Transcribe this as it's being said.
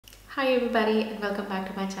Hi everybody and welcome back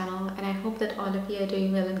to my channel, and I hope that all of you are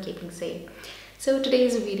doing well and keeping safe. So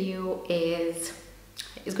today's video is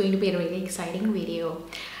going to be a really exciting video.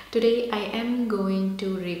 Today I am going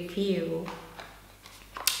to review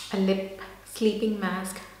a lip sleeping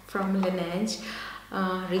mask from Laneige.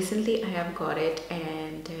 Recently I have got it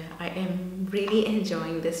and I am really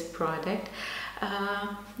enjoying this product.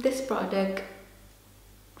 This product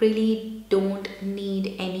really don't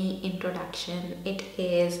need any introduction. It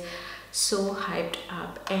is so hyped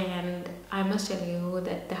up, and I must tell you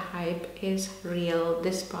that the hype is real.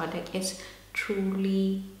 This product is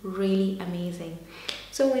truly really amazing.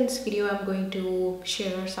 So in this video I'm going to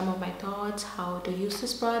share some of my thoughts, how to use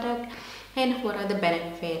this product, and what are the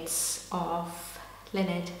benefits of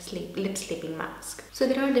Laneige Lip Sleeping Mask. So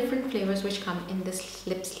there are different flavors which come in this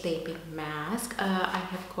lip sleeping mask. I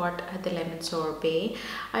have got the lemon sorbet.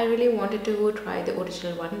 I really wanted to try the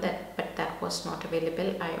original one, but that was not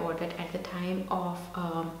available. I ordered at the time of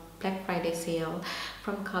Black Friday sale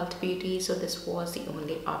from Cult Beauty, so this was the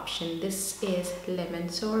only option. This is lemon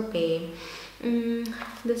sorbet.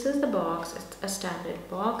 This is the box. It's a standard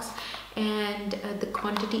box, and the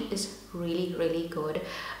quantity is really good.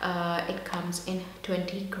 It comes in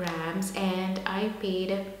 20 grams, and I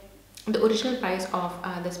paid the original price of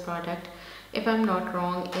this product, if I'm not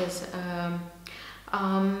wrong, is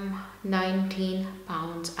 19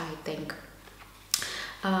 pounds, I think.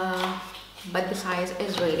 But the size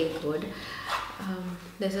is really good.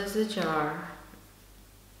 This is the jar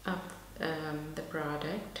of the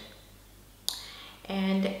product,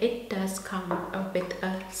 and it does come with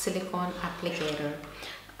a silicone applicator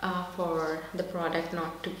for the product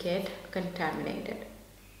not to get contaminated.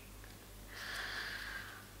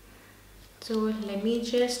 So let me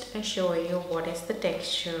just show you what is the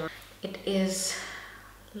texture. It is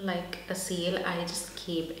like a seal. I just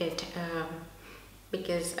keep it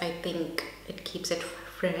because I think it keeps it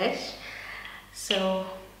fresh. So,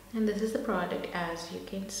 and this is the product as you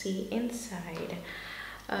can see inside.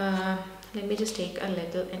 Let me just take a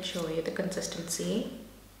little and show you the consistency.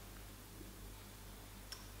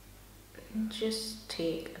 Just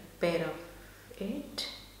take a bit of it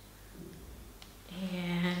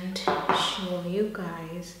and show you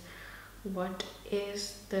guys what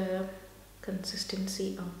is the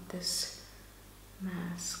consistency of this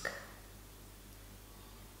mask.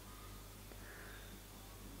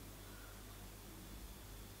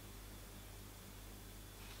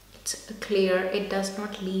 It's clear. It does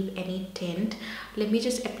not leave any tint. Let me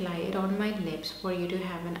just apply it on my lips for you to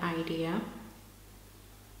have an idea.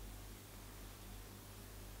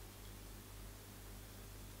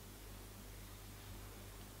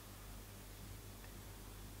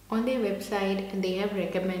 On their website they have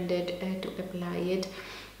recommended to apply it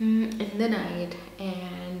in the night,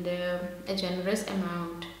 and a generous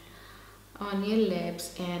amount on your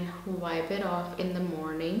lips, and wipe it off in the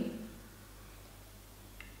morning.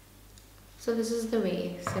 So this is the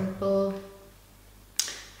way, simple.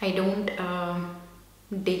 I don't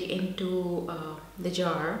dig into the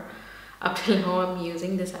jar. Up till now I'm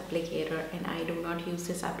using this applicator, and I do not use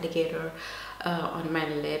this applicator on my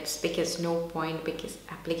lips because no point, because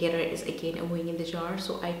applicator is again going in the jar.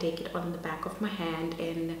 So I take it on the back of my hand,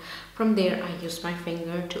 and from there I use my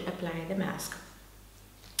finger to apply the mask.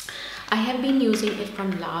 I have been using it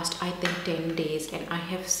from last, I think, 10 days, and I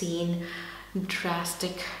have seen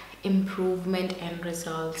drastic improvement and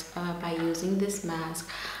results by using this mask.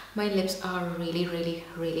 My lips are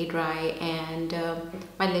really dry, and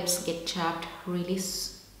my lips get chapped really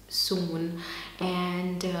soon,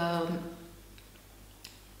 and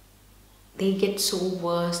they get so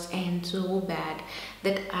worse and so bad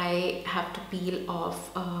that I have to peel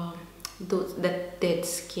off that dead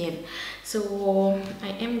skin. So I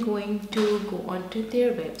am going to go onto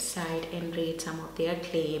their website and read some of their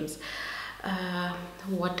claims,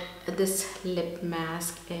 what this lip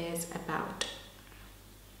mask is about.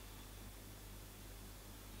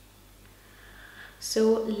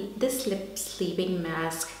 So this lip sleeping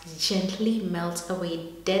mask gently melts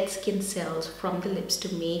away dead skin cells from the lips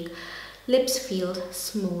to make lips feel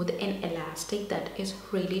smooth and elastic. That is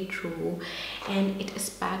really true, and it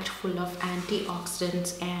is packed full of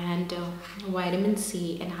antioxidants and vitamin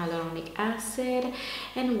C and hyaluronic acid.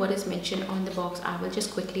 And what is mentioned on the box, I will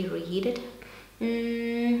just quickly read it.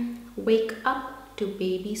 Wake up to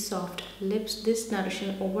baby soft lips. This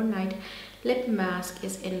nourishing overnight lip mask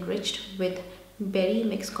is enriched with berry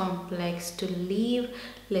mix complex to leave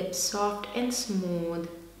lips soft and smooth.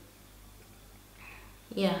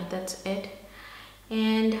 Yeah, that's it.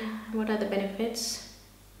 And what are the benefits?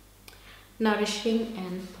 nourishing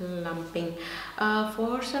and plumping.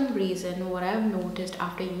 For some reason, what I've noticed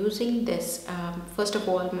after using this, first of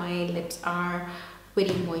all, my lips are very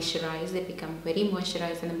moisturized. They become very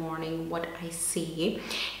moisturized in the morning, what I see.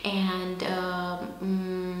 And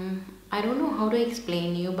I don't know how to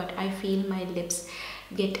explain you, but I feel my lips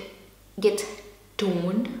get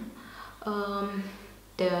toned.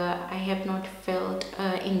 I have not felt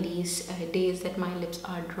in these days that my lips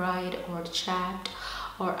are dried or chapped,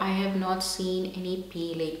 or I have not seen any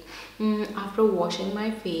peeling. After washing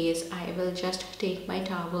my face, I will just take my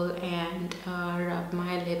towel and rub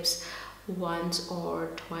my lips once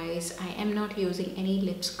or twice. I am not using any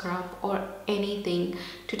lip scrub or anything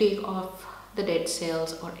to take off the dead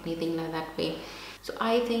cells or anything like that way. So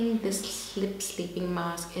I think this lip sleeping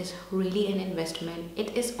mask is really an investment.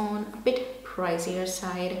 It is on a bit pricier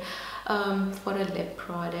side for a lip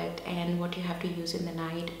product and what you have to use in the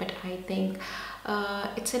night, but I think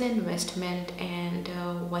it's an investment, and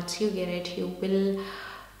once you get it, you will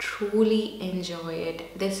truly enjoy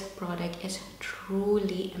it. This product is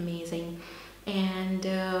truly amazing, and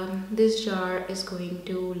this jar is going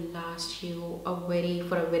to last you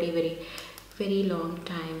for a very long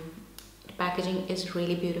time. The packaging is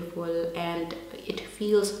really beautiful and it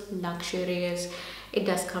feels luxurious. It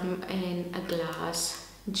does come in a glass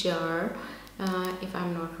jar. If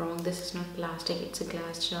I'm not wrong, this is not plastic, it's a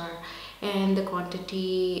glass jar, and the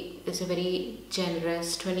quantity is a very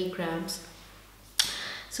generous 20 grams.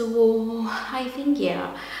 So I think,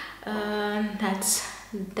 yeah, that's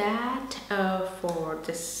that for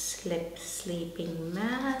this lip sleeping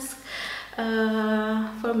mask.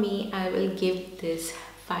 For me, I will give this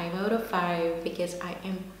 5 out of 5 because I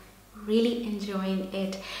am really enjoying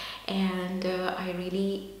it, and I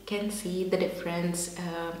really can see the difference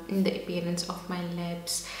in the appearance of my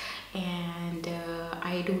lips. And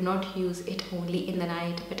I do not use it only in the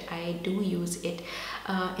night, but I do use it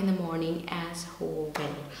in the morning as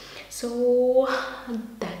well. So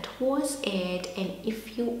that was it, and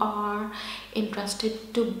if you are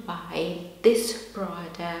interested to buy this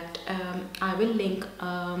product, I will link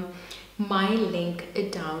my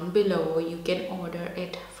link down below. You can order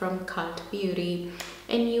it from Cult Beauty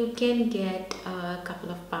and you can get a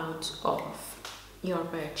couple of pounds off your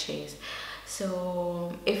purchase.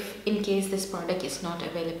 So if in case this product is not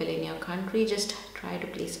available in your country, just try to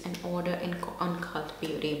place an order on Cult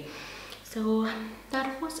Beauty. So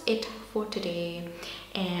that was it for today,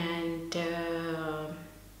 and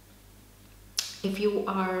if you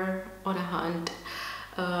are on a hunt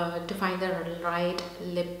to find the right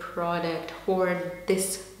lip product for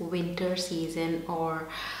this winter season, or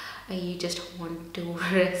you just want to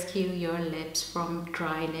rescue your lips from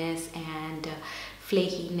dryness and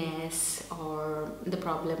flakiness, or the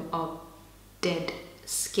problem of dead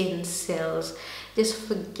skin cells, just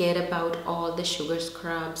forget about all the sugar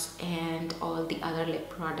scrubs and all the other lip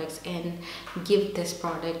products and give this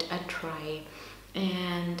product a try,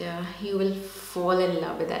 and you will fall in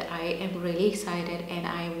love with that. I am really excited and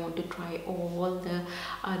I want to try all the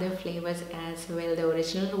other flavors as well, the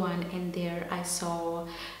original one, and there I saw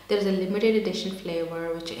there's a limited edition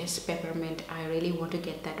flavor which is peppermint. I really want to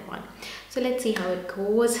get that one. So let's see how it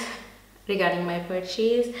goes regarding my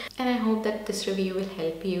purchase, and I hope that this review will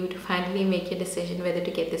help you to finally make your decision whether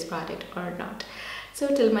to get this product or not.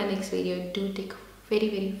 So till my next video, do take very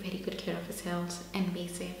good care of yourselves and be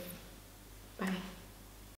safe. Bye.